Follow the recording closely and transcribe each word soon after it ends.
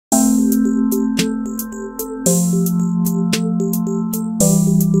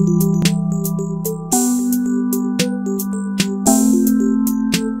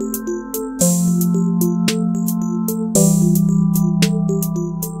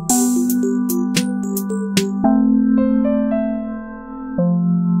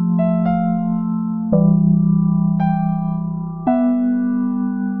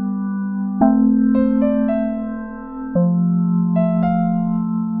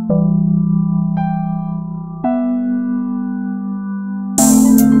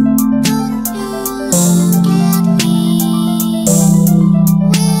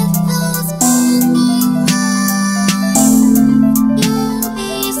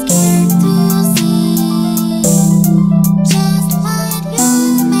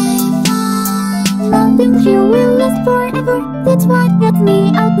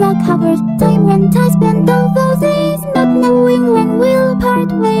of the covers. Time and I spent all those days not knowing when we'll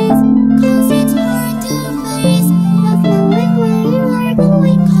part ways. 'Cause it's hard to face not knowing where you are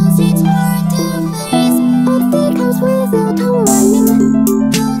going. 'Cause it's hard to face obstacles without a warning.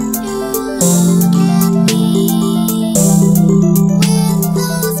 Don't you look at me with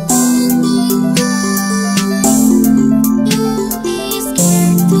those blinding eyes. You'll be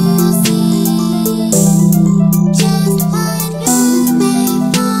scared to see just what you may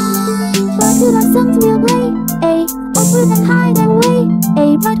find. But to the songs we'll play, open and hide away,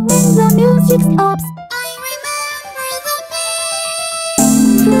 but when the music stops,